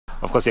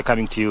Of course, we're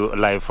coming to you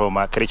live from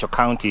Kericho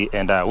County,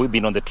 and we've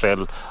been on the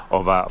trail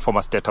of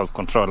former State House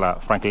Controller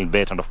Franklin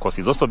Bett, and of course,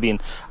 he's also been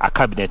a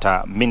cabinet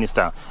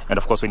minister. And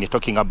of course, when you're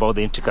talking about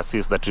the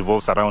intricacies that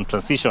revolves around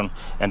transition,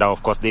 and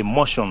of course, the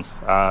emotions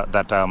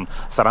that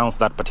surrounds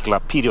that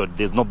particular period,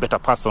 there's no better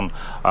person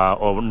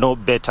or no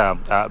better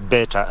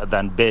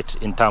than Bett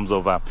in terms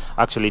of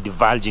actually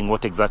divulging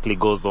what exactly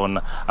goes on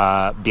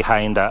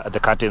behind the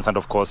curtains, and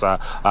of course,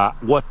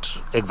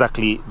 what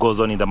exactly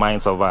goes on in the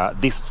minds of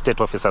these state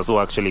officers who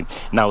are actually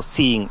now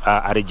seeing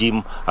a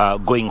regime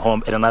going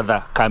home and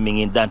another coming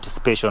in, the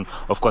anticipation,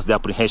 of course, the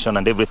apprehension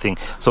and everything.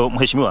 So,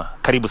 Mheshimiwa,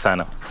 karibu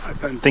sana.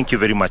 Thank you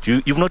very much.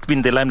 You've not been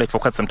in the limelight for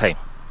quite some time.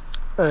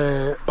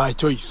 By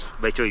choice.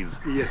 By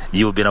choice. Yes.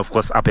 You've been, of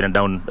course, up and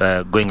down,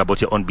 going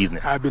about your own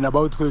business. I've been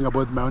going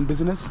about my own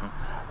business,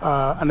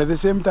 and at the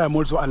same time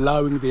also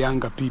allowing the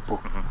younger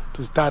people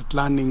to start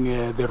learning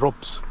the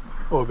ropes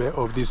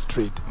of this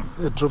trade,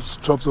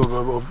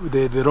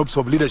 the ropes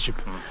of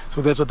leadership.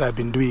 So that's what I've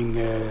been doing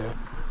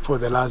for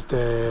the last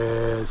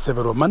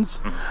several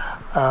months.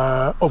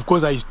 Of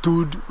course, I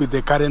stood with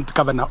the current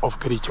governor of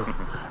Kericho.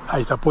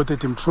 I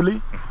supported him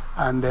fully,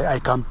 and I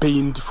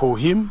campaigned for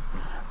him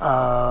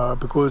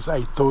because I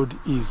thought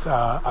he's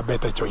a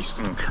better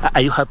choice.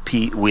 Are you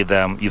happy with,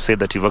 you said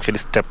that you've actually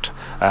stepped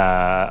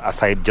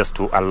aside just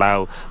to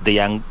allow the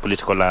young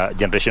political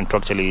generation to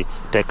actually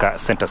take a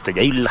center stage.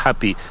 Are you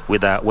happy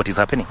with what is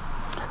happening?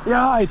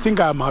 Yeah, I think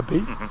I'm happy.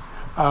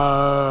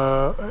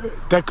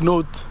 Take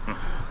note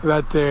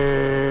that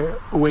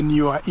when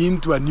you are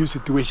into a new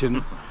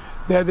situation,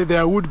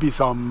 there would be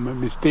some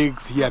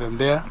mistakes here and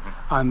there,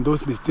 and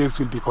those mistakes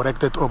will be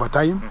corrected over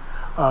time.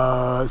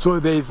 So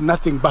there is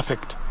nothing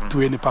perfect to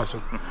any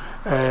person.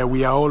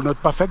 We are all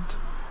not perfect.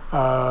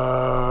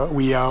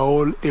 We are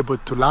all able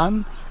to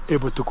learn,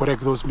 able to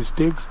correct those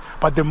mistakes.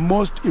 But the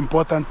most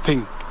important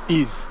thing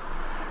is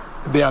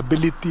the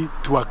ability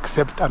to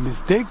accept a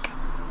mistake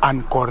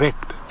and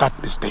correct that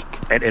mistake.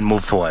 And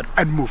move forward.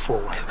 And move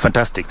forward.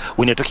 Fantastic.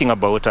 When you're talking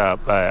about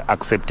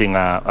accepting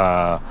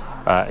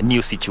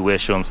new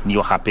situations,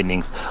 new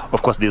happenings,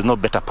 of course, there's no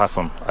better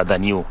person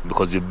than you,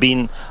 because you've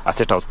been a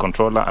State House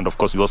Controller, and of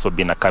course, you've also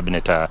been a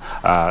Cabinet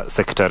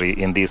Secretary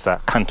in this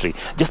country.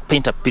 Just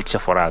paint a picture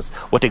for us.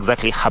 What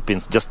exactly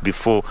happens just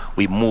before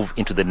we move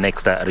into the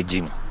next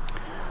regime?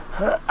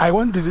 I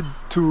want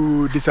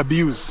to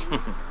disabuse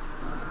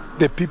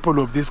the people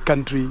of this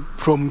country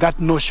from that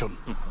notion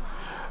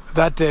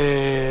that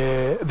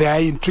there are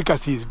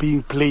intricacies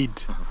being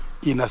played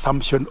in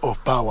assumption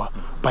of power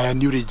by a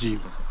new regime.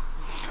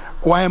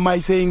 Why am I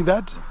saying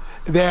that?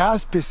 There are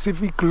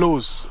specific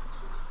laws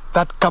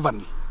that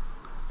govern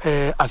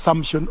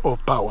assumption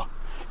of power.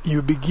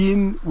 You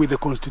begin with the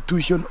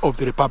Constitution of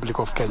the Republic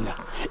of Kenya.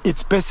 It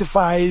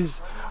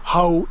specifies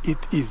how it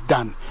is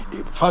done.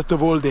 First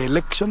of all, the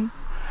election,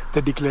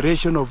 the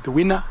declaration of the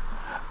winner,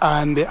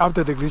 and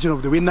after the declaration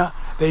of the winner,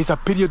 there is a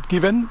period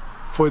given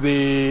for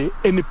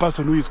any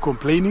person who is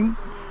complaining,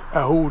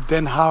 who would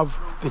then have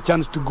the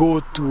chance to go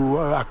to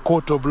a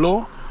court of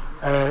law,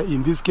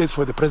 in this case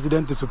for the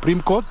President, the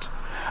Supreme Court.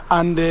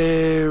 And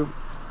the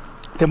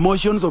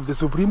motions of the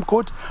Supreme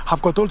Court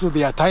have got also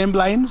their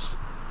timelines.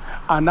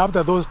 And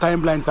after those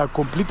timelines are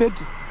completed,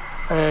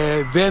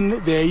 then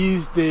there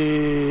is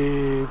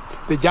the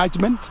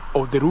judgment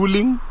or the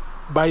ruling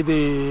by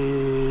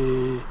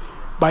the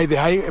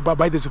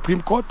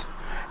Supreme Court.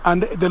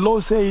 And the law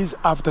says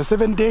after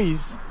 7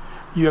 days,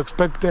 you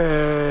expect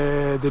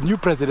the new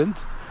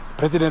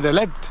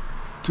president-elect,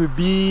 to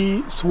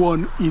be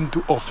sworn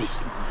into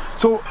office.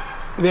 So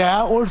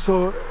there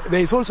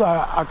is also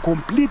a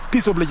complete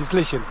piece of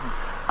legislation,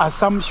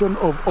 Assumption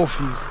of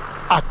Office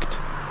Act.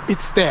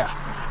 It's there,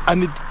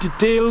 and it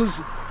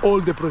details all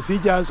the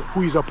procedures,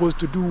 who is supposed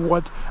to do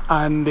what,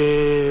 and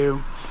the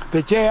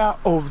chair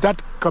of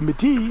that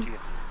committee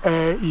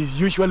is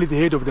usually the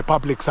head of the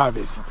public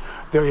service.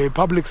 The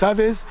public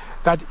service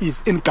that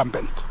is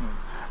incumbent.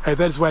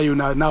 That's why you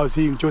are now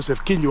seeing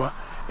Joseph Kinyua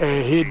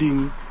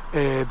heading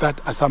that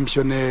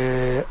assumption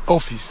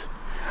office.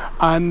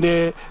 And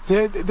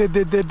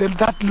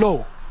that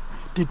law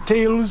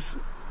details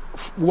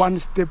one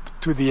step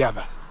to the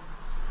other.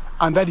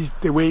 And that is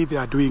the way they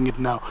are doing it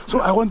now. So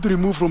I want to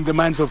remove from the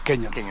minds of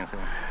Kenyans.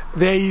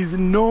 There is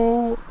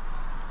no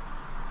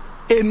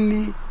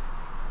any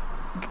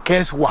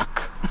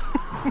guesswork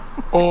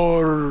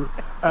or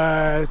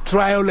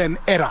trial and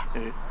error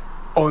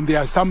on the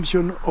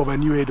assumption of a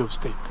new head of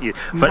state. Yeah.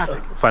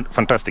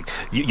 Fantastic.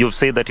 You've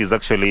said that is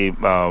actually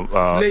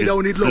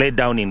laid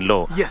down in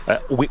law. Yes.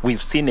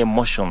 We've seen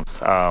emotions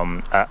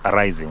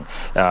arising,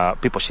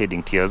 people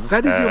shedding tears,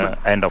 that is human.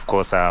 And of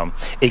course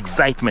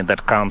excitement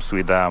that comes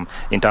with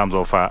in terms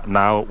of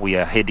now we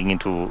are heading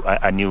into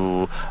a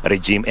new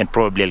regime, and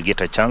probably I'll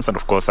get a chance. And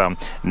of course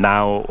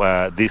now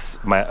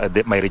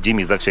my regime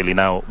is actually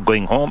now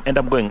going home, and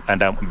I'm going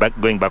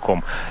back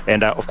home.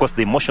 And of course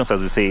the emotions,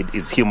 as you said,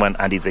 is human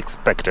and is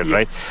expected, yes.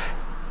 Right?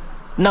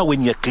 Now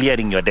when you're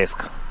clearing your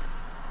desk,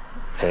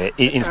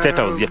 in State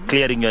House, you're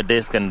clearing your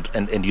desk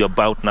and you're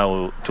about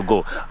now to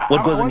go.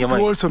 What goes in your mind?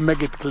 I want to also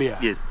make it clear.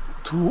 Yes.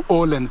 to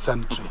all and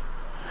sundry.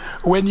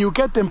 When you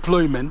get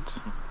employment,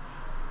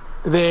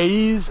 there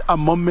is a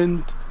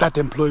moment that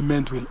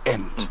employment will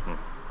end.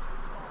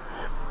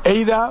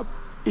 Either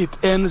it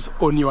ends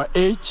on your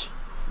age,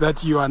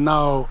 that you are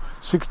now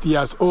 60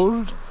 years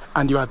old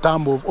and your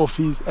term of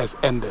office has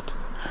ended.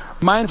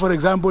 Mine, for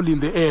example, in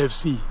the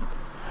AFC,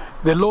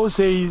 the law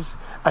says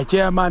a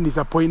chairman is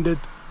appointed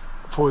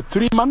for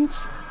 3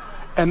 months,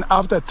 and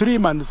after 3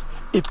 months,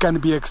 it can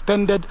be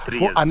extended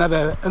for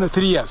another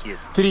 3 years.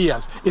 Yes. 3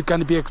 years. It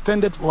can be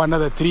extended for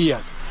another 3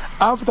 years.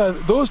 After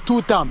those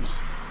 2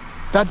 terms,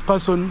 that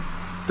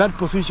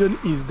position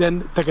is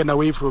then taken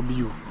away from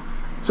you.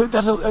 So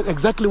that's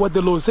exactly what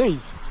the law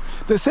says.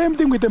 The same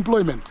thing with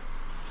employment.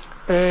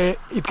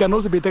 It can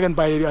also be taken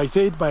by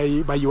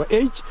your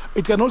age.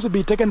 It can also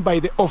be taken by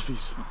the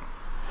office.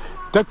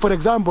 Take, for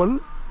example,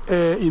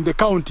 in the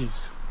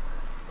counties,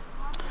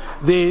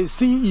 the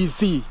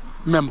CEC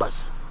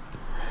members,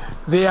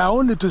 they are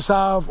only to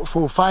serve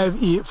for 5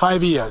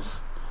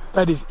 years.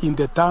 That is in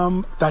the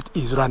term that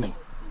is running.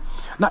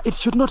 Now, it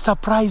should not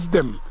surprise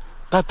them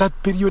that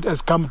that period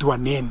has come to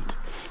an end.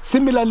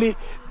 Similarly,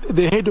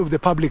 the head of the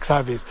public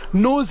service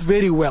knows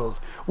very well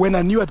when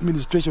a new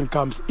administration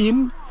comes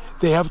in,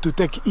 they have to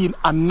take in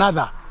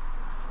another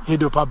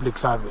head of public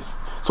service.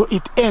 So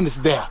it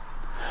ends there.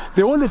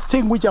 The only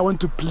thing which I want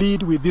to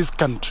plead with this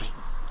country,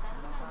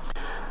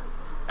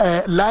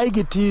 like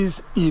it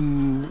is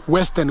in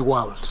Western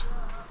world,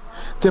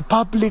 the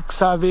public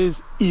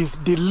service is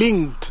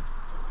delinked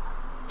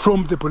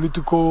from the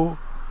political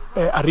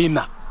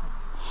arena.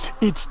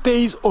 It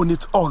stays on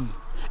its own.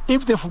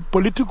 If the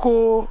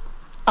political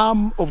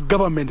arm of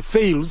government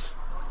fails,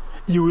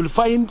 you will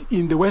find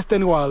in the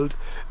Western world,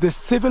 the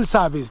civil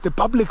service, the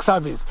public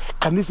service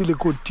can easily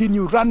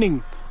continue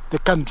running the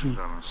country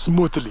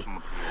smoothly.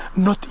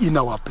 Not in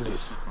our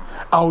place.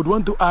 I would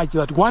want to urge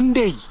that one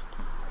day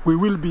we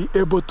will be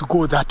able to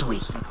go that way.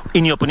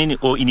 In your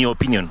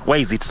opinion, why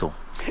is it so?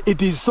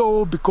 It is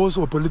so because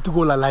of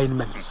political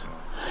alignments.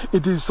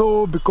 It is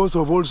so because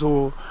of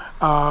also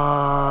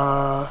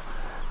our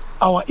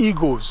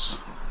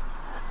egos.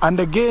 And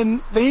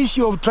again, the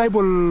issue of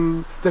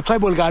the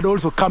tribal guard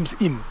also comes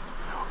in.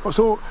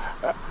 So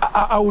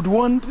I would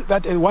want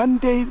that one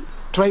day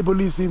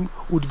tribalism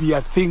would be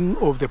a thing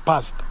of the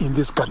past in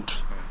this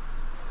country.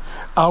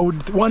 I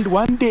would want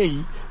one day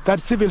that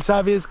civil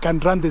service can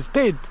run the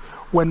state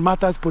when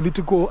matters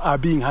political are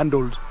being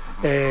handled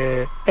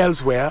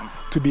elsewhere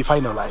to be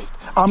finalized.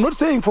 I'm not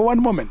saying for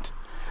one moment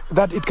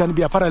that it can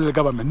be a parallel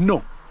government.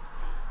 No.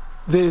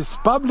 This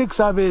public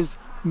service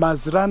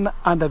must run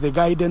under the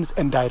guidance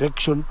and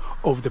direction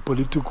of the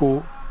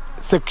political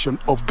section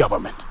of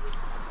government.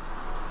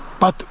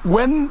 But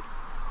when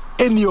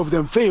any of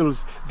them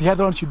fails, the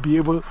other one should be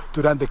able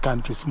to run the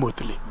country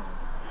smoothly.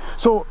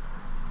 So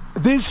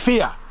this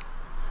fear,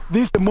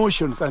 these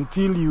emotions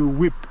until you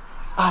weep,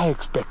 I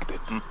expect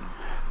it.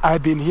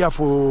 I've been here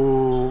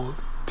for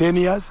 10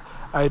 years.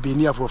 I've been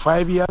here for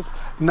 5 years.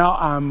 Now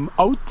I'm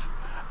out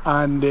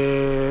and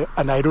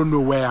I don't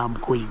know where I'm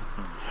going.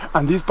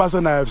 And this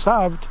person I have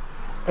served,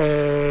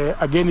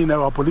 again in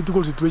our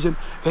political situation,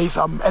 there is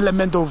some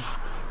element of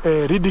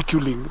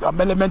ridiculing, some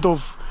element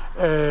of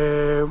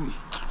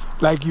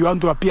like you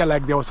want to appear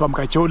like there was some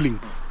cajoling.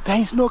 There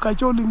is no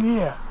cajoling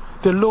here.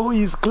 The law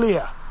is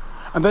clear.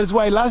 And that is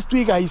why last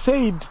week I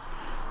said,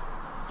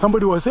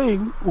 somebody was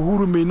saying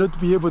Uhuru may not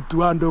be able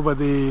to hand over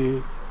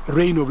the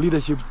reign of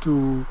leadership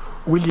to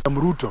William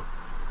Ruto.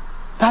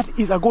 That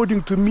is,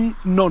 according to me,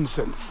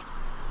 nonsense.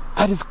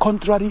 That is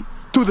contrary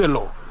to the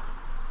law.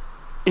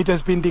 It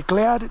has been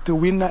declared the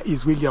winner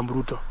is William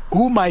Ruto,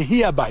 whom I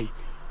hereby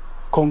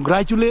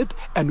congratulate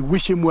and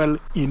wish him well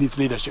in his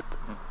leadership.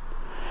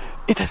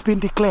 It has been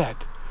declared.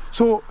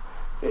 So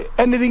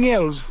anything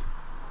else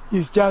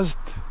is just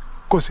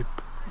gossip.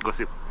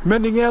 Gossip.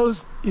 Anything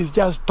else is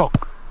just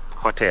talk.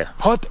 Hot air.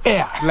 Hot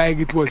air, like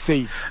it was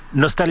said.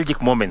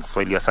 Nostalgic moments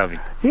while you're serving.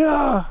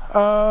 Yeah.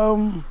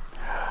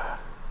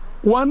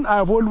 One,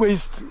 I've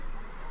always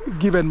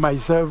given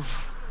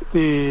myself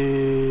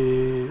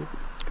the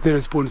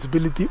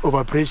responsibility of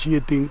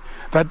appreciating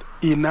that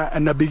in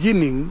a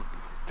beginning,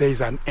 there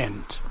is an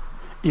end.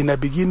 In a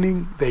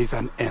beginning, there is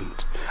an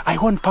end. I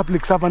want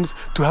public servants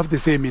to have the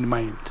same in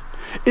mind.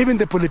 Even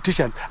the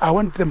politicians, I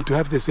want them to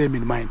have the same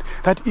in mind.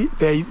 That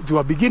to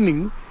a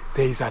beginning,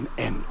 there is an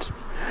end.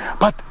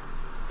 But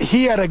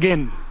here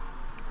again,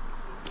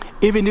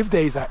 even if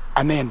there is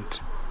an end,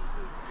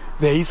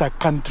 there is a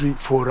country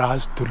for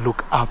us to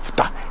look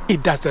after.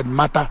 It doesn't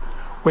matter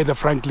whether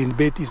Franklin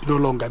Bett is no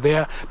longer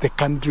there. The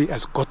country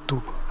has got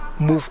to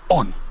move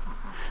on.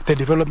 The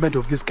development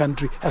of this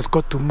country has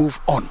got to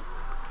move on.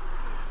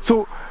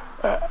 So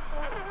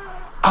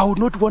I would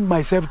not want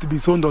myself to be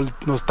so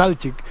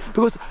nostalgic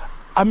because,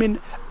 I mean,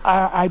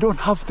 I don't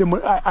have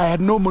I had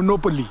no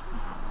monopoly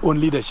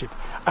on leadership.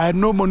 I had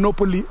no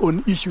monopoly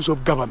on issues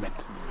of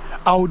government.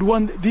 I would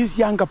want this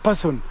younger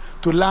person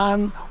to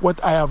learn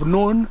what I have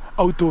known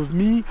out of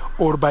me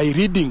or by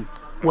reading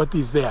what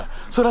is there,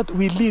 so that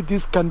we lead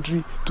this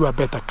country to a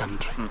better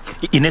country.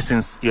 In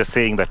essence, you're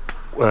saying that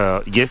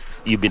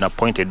yes, you've been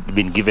appointed,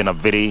 been given a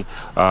very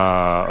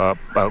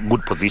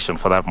good position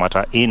for that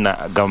matter in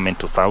government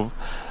to serve.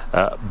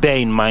 Bear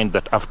in mind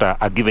that after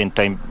a given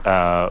time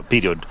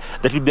period,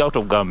 that you'll be out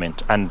of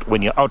government. And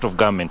when you're out of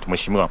government,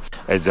 Mheshimiwa,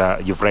 as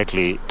you've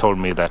rightly told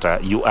me,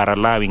 that you are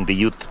allowing the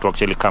youth to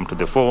actually come to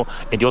the fore,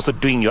 and you're also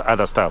doing your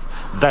other stuff,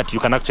 that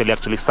you can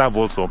actually serve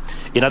also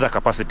in other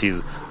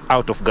capacities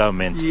out of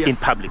government, in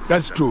public sector.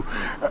 That's true.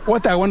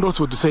 What I want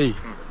also to say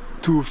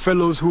to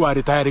fellows who are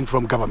retiring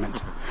from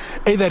government,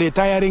 either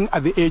retiring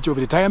at the age of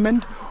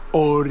retirement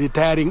or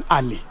retiring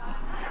early,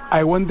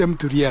 I want them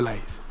to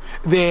realize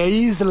there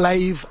is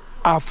life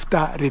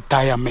after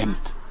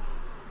retirement.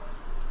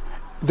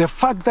 The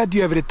fact that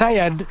you have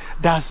retired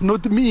does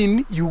not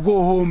mean you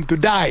go home to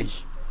die.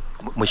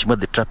 Mheshimiwa,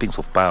 the trappings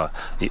of power.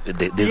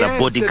 There's a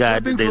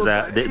bodyguard, there's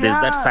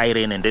that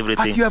siren and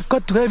everything. But you have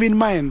got to have in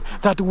mind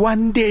that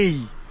one day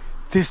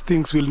these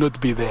things will not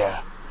be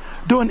there.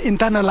 Don't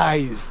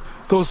internalize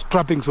those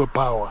trappings of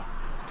power.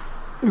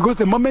 Because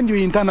the moment you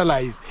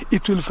internalize,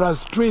 it will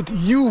frustrate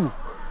you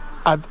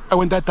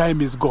when that time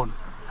is gone.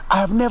 I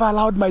have never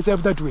allowed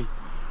myself that way.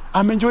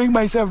 I'm enjoying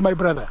myself, my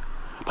brother.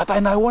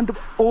 And I want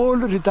all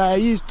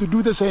retirees to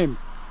do the same.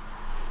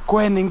 Go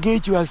and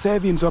engage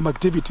yourself in some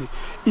activity.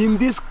 In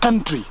this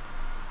country,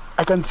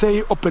 I can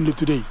say openly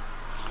today,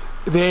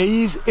 there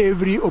is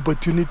every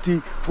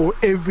opportunity for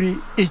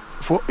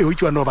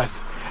each one of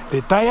us,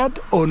 retired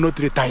or not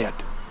retired,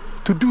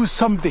 to do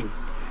something.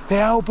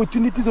 There are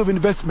opportunities of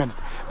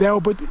investments.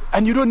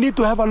 And you don't need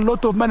to have a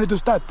lot of money to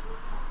start.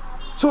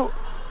 So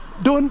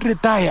don't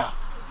retire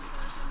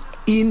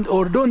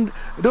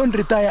don't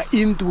retire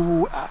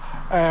into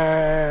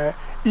a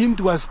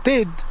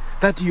state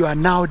that you are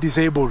now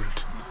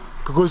disabled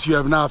because you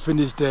have now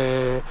finished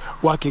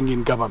working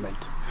in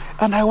government.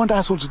 And I want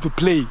us also to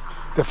play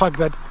the fact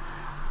that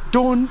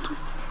don't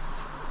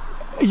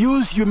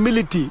use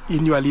humility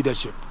in your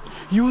leadership.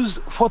 Use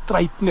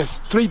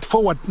forthrightness,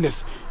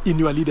 straightforwardness in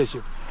your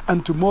leadership.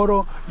 And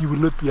tomorrow you will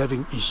not be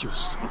having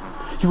issues.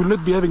 You will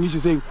not be having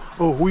issues saying,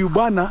 oh, huyu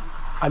bwana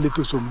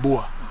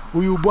alitusumbua.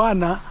 Huyu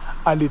bwana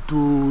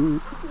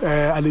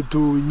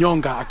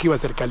alitunyonga akiwa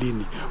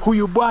serikalini.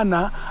 Huyu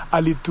bwana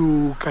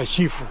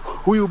alitukashifu.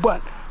 Huyu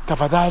bwana.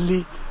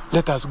 Tafadhali,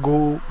 let us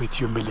go with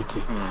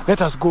humility.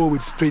 Let us go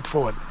with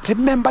straightforward.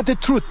 Remember the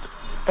truth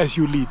as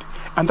you lead.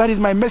 And that is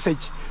my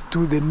message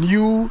to the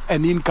new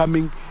and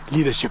incoming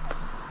leadership.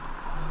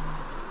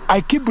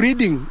 I keep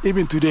reading,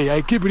 even today,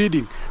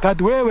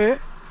 that wewe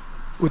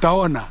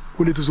utaona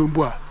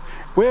ulitusumbua.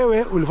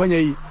 Wewe ulifanya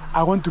hii.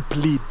 I want to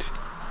plead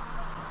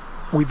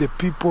with the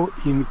people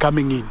in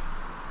coming in.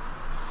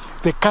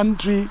 The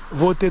country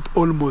voted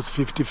almost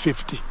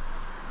 50-50.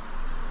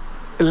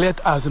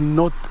 Let us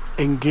not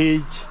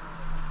engage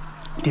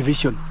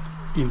division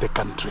in the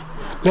country.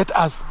 Let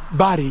us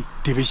bury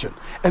division.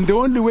 And the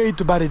only way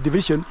to bury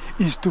division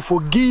is to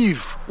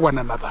forgive one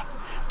another,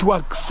 to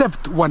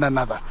accept one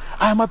another.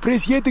 I am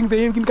appreciating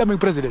the incoming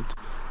president,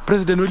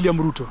 President William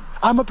Ruto.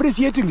 I'm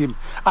appreciating him.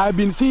 I've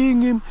been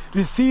seeing him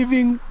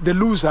receiving the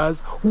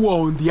losers who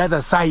are on the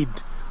other side,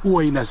 who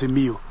are in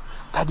Azimio.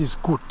 That is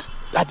good.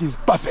 That is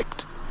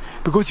perfect.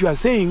 Because you are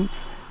saying,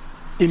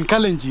 in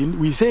Kalenjin,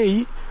 we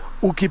say,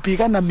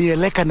 ukipigana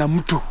mieleka na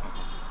mtu,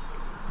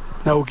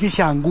 na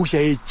ukisha angusha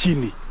yeye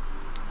chini,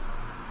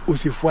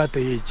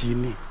 usifuate yeye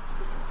chini.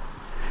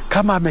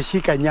 Kama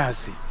ameshika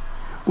nyasi,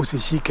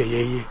 usishike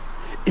yeye.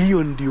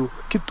 Hiyo ndio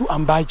kitu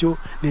ambacho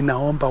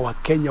ninaomba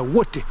Wakenya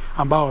wote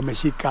ambao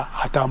wameshika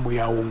hatamu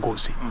ya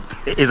uongozi.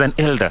 As an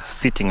elder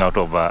sitting out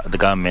of the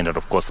government and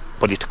of course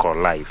political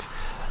life,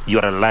 you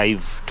are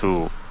alive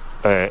to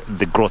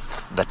the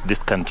growth that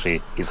this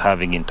country is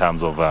having in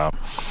terms of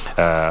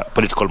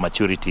political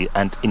maturity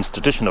and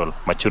institutional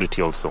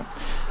maturity also.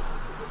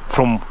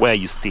 From where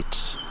you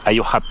sit, are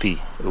you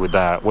happy with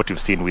what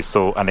you've seen? We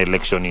saw an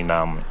election in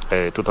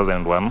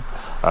 2001.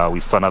 We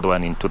saw another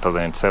one in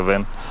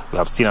 2007. We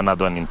have seen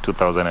another one in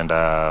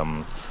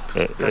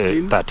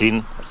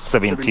 2013,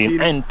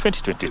 17, and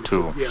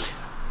 2022. Yeah.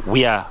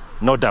 We are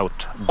no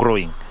doubt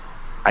growing.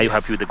 Are you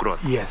happy with the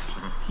growth? Yes,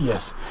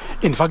 yes.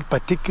 In fact,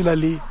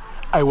 particularly,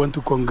 I want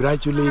to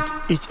congratulate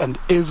each and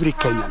every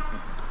Kenyan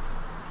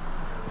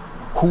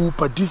who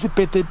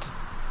participated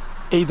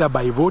either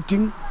by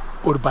voting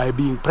or by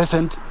being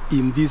present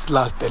in this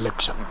last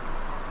election.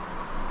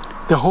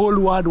 The whole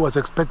world was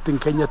expecting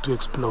Kenya to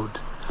explode,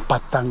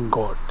 but thank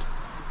God,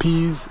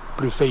 peace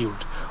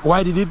prevailed.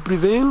 Why did it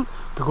prevail?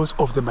 Because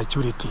of the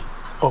maturity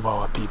of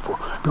our people,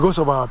 because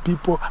of our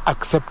people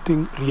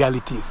accepting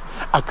realities,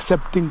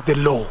 accepting the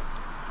law.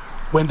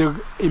 When the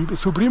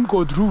Supreme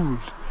Court ruled,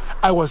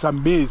 I was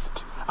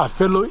amazed. A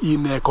fellow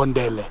in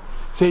Kondele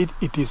said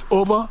it is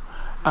over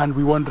and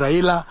we want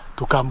Raila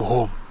to come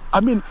home.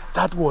 I mean,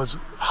 that was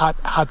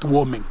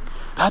heartwarming.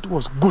 That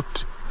was good.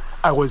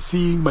 I was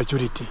seeing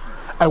maturity.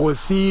 I was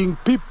seeing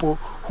people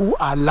who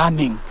are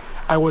learning.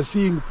 I was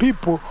seeing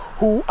people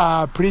who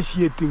are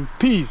appreciating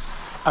peace,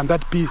 and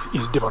that peace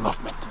is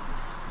development.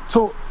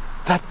 So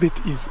that bit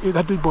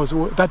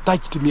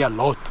touched me a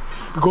lot,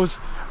 because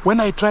when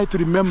I try to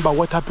remember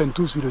what happened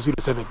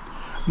 2007,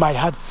 my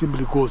heart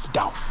simply goes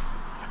down.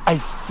 I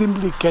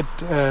simply get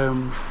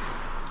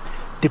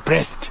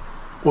depressed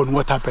on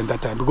what happened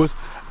that time, because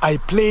I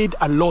played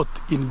a lot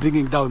in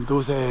bringing down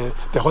those the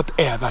hot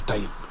air that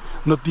time,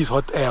 not this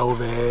hot air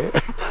of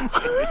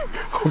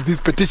of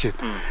this petition.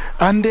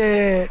 And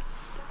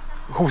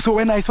so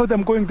when I saw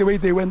them going the way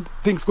they went,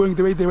 things going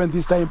the way they went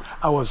this time,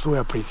 I was so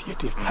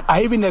appreciative.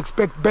 I even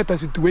expect better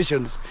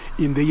situations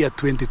in the year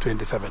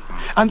 2027.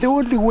 And the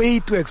only way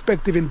to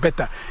expect even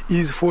better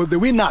is for the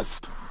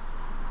winners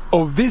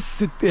of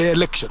this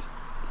election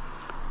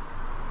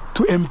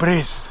to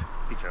embrace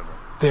Each other.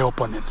 their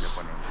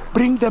opponents.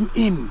 Bring them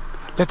in.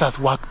 Let us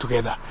work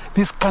together.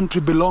 This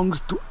country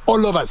belongs to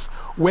all of us,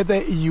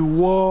 whether you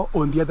were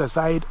on the other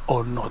side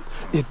or not.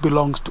 It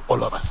belongs to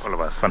all of us. All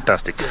of us.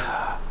 Fantastic.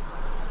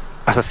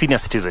 As a senior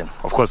citizen,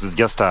 of course, it's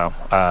just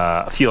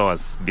a few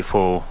hours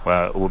before,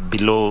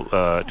 below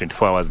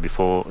 24 hours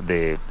before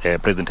the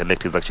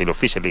president-elect is actually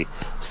officially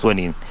sworn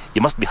in.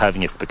 You must be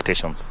having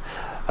expectations.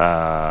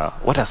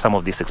 What are some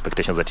of these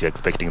expectations that you're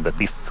expecting that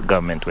this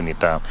government, when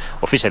it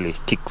officially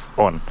kicks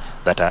on,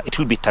 that it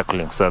will be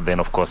tackling, so then,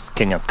 of course,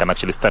 Kenyans can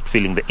actually start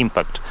feeling the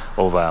impact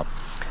of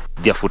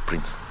their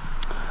footprints?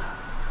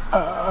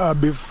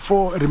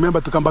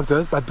 Remember to come back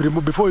to that, but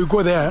before you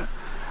go there,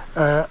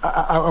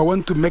 I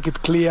want to make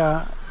it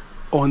clear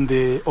on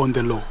the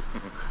law.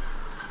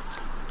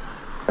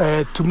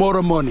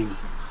 Tomorrow morning,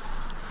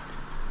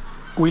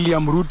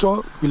 William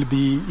Ruto will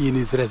be in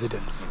his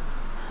residence.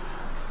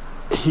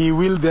 He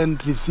will then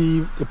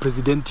receive a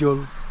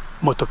presidential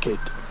motorcade,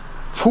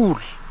 full,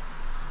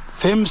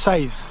 same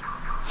size,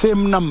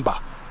 same number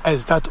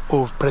as that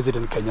of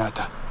President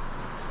Kenyatta.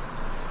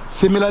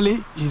 Similarly,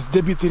 his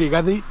deputy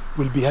Rigathi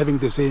will be having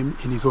the same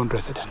in his own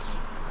residence.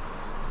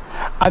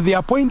 At the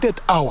appointed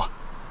hour,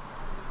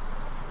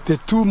 the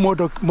two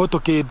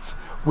motorcades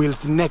will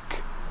sneak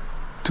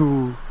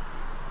to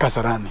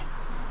Kasarani.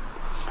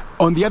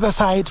 On the other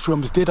side,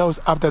 from the State House,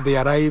 after they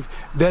arrive,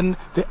 then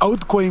the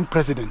outgoing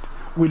president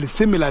will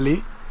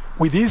similarly,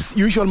 with his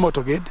usual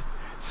motorcade,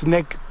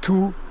 sneak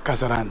to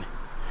Kasarani.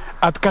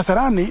 At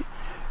Kasarani,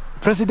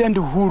 President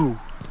Uhuru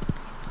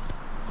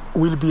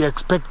will be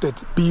expected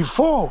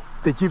before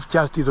the Chief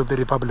Justice of the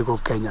Republic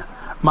of Kenya,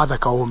 Martha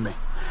Koome,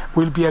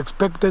 will be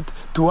expected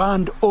to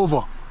hand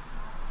over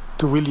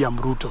to William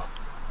Ruto,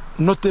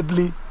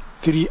 notably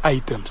 3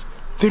 items,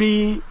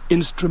 3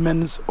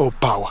 instruments of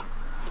power.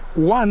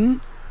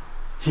 1,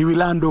 he will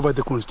hand over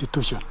the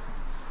Constitution.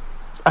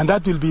 And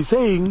that will be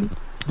saying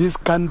this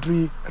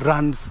country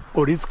runs,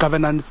 or its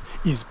governance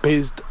is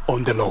based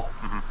on the law.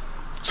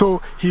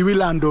 So he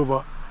will hand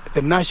over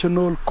the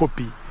national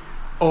copy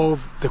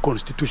of the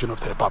Constitution of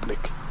the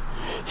Republic.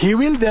 He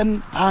will then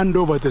hand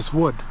over the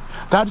sword.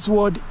 That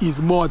sword is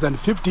more than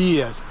 50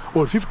 years,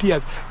 or 50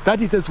 years.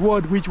 That is the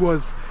sword which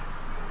was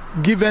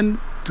given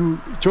to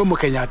Jomo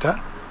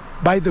Kenyatta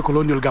by the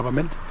colonial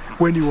government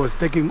when he was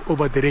taking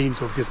over the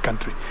reins of this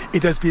country.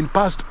 It has been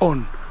passed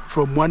on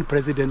from one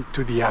president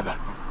to the other.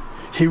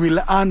 He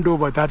will hand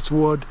over that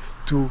sword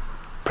to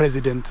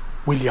President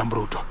William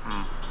Ruto.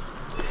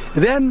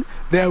 Then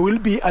there will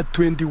be a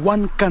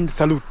 21-can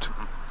salute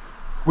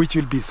which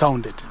will be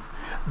sounded.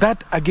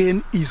 That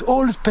again is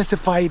all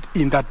specified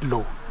in that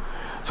law.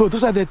 So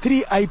those are the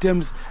 3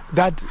 items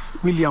that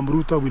William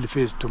Ruto will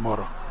face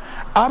tomorrow.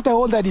 After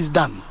all that is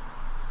done,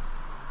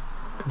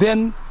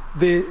 then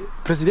the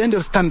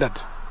presidential standard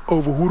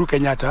of Uhuru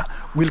Kenyatta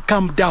will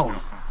come down.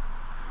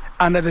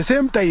 And at the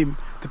same time,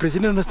 the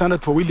presidential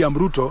standard for William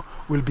Ruto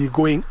will be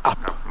going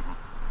up.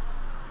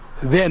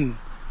 Then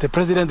the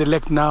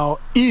president-elect now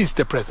is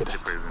the president.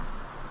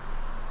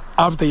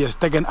 After he has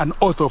taken an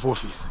oath of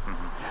office.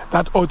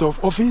 That oath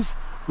of office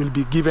will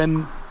be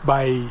given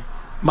by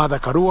Martha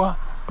Karua,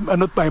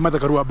 not by Martha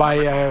Karua,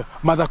 by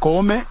Martha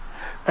Koome,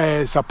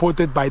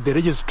 supported by the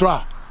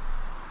registrar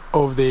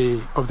of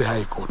the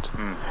High Court.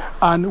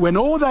 And when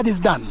all that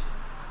is done,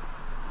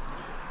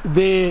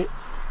 the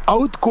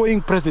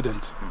outgoing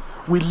president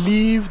will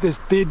leave the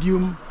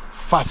stadium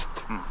first,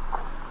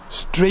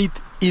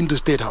 straight into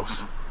State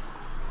House,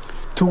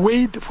 to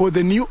wait for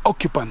the new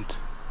occupant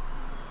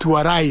to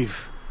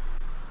arrive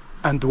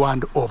and to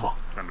hand over.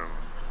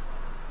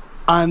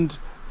 And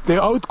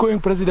the outgoing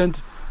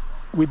president,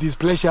 with his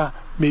pleasure,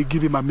 may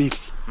give him a meal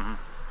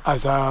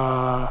as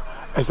a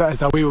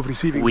way of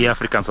receiving. We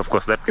Africans, of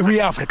course. We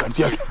Africans,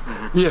 yes.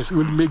 Yes,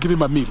 we may give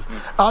him a meal.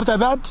 After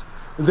that,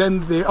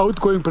 then the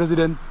outgoing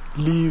president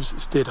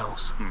leaves State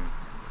House.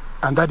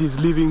 And that is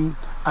leaving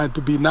and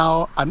to be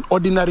now an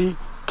ordinary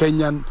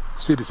Kenyan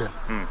citizen.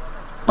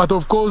 But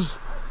of course,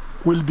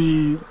 will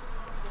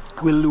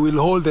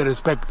hold the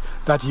respect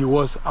that he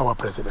was our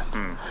president.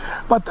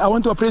 But I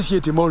want to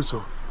appreciate him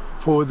also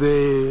for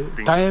the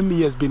time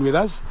he has been with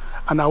us,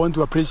 and I want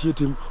to appreciate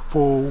him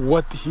for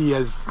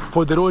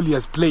for the role he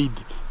has played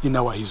in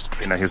our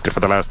history. In our history for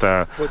the last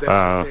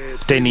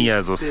 10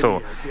 years or so.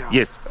 Years, yeah.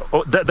 Yes,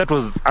 that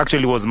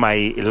was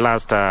my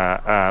last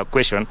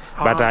question,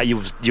 but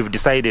you've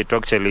decided to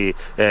actually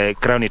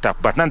crown it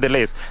up. But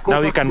nonetheless,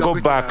 now we can go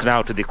back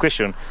now to the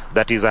question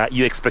that is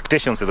your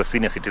expectations as a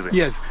senior citizen.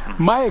 Yes,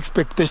 my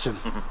expectation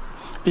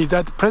is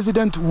that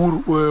President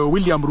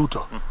William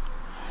Ruto,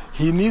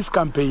 in his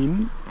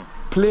campaign,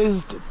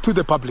 placed to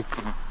the public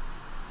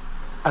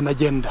an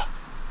agenda.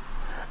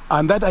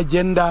 And that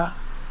agenda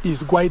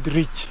is quite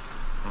rich.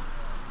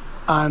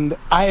 And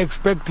I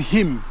expect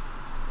him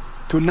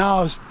to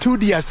now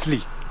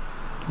studiously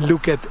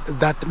look at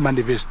that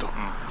manifesto.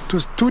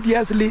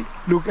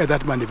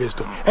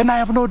 And I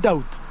have no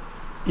doubt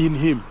in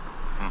him.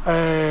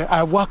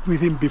 I've worked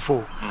with him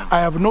before. I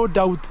have no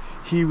doubt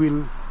he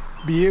will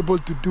be able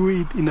to do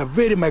it in a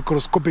very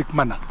microscopic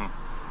manner.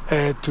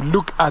 To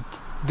look at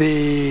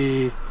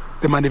the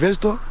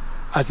manifesto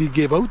as he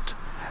gave out.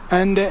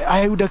 And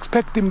I would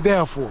expect him,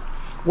 therefore,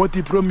 what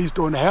he promised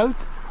on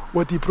health,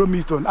 what he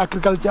promised on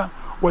agriculture,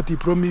 what he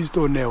promised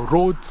on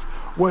roads,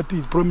 what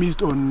he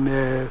promised on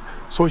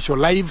social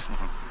life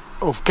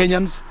of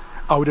Kenyans,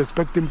 I would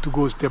expect him to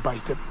go step by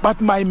step. But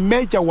my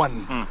major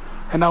one,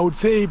 and I would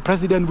say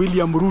President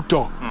William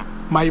Ruto,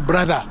 my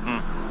brother,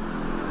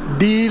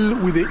 deal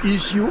with the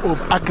issue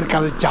of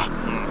agriculture.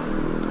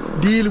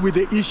 Deal with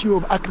the issue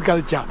of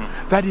agriculture.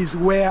 That is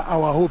where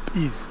our hope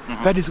is.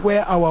 That is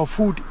where our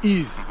food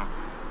is.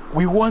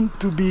 We don't want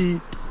to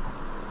be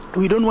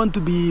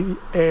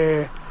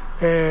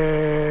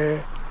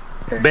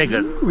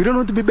beggars. We don't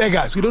want to be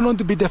beggars. We don't want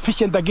to be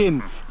deficient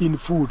again in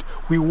food.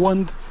 We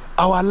want,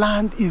 our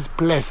land is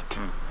blessed.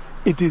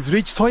 It is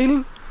rich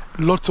soil,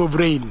 lots of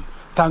rain.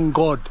 Thank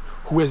God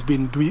who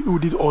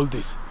did all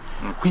this.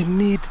 We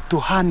need to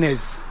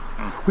harness.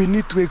 We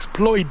need to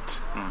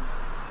exploit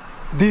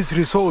this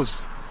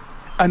resource,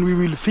 and we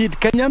will feed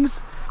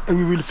Kenyans, and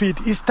we will feed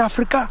East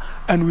Africa,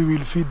 and we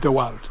will feed the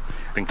world.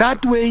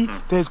 That way,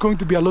 there's going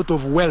to be a lot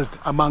of wealth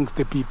amongst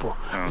the people.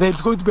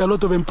 There's going to be a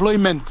lot of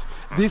employment.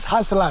 These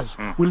hustlers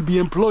will be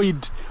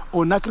employed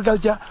on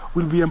agriculture,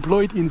 will be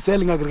employed in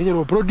selling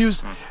agricultural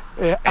produce,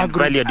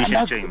 value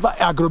addition chain.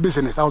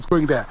 Agro-business, I was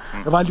going there,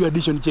 value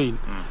addition chain.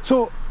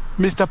 So,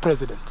 Mr.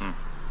 President,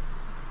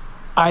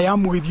 I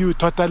am with you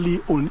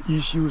totally on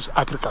issues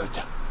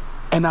agriculture.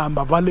 And I'm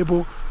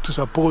available to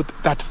support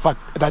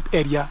that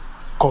area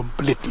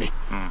completely.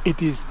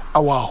 It is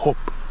our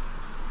hope.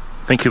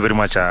 Thank you very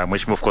much,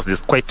 Mheshimiwa. Of course,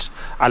 there's quite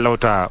a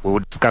lot we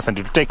would discuss, and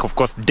it will take, of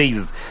course,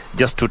 days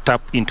just to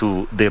tap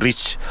into the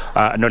rich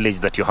knowledge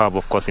that you have,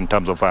 of course, in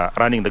terms of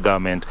running the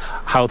government,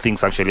 how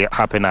things actually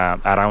happen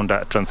around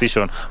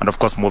transition, and, of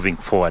course, moving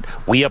forward.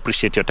 We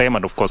appreciate your time,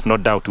 and, of course, no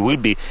doubt we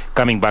will be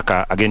coming back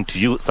again to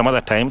you some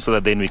other time so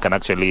that then we can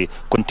actually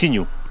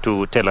continue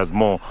to tell us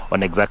more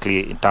on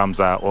exactly in terms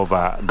of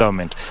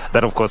government.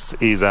 That, of course,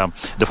 is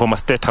the former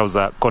State House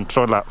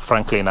Controller,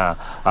 Franklin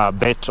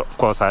Bett, of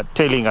course,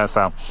 telling us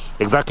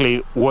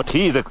exactly what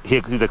he is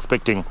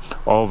expecting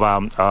of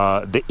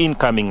the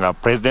incoming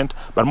president,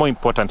 but more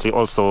importantly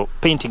also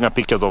painting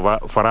pictures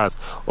for us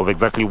of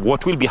exactly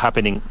what will be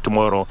happening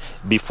tomorrow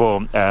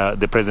before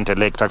the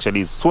president-elect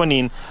actually is sworn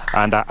in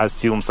and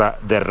assumes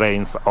the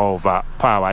reins of power.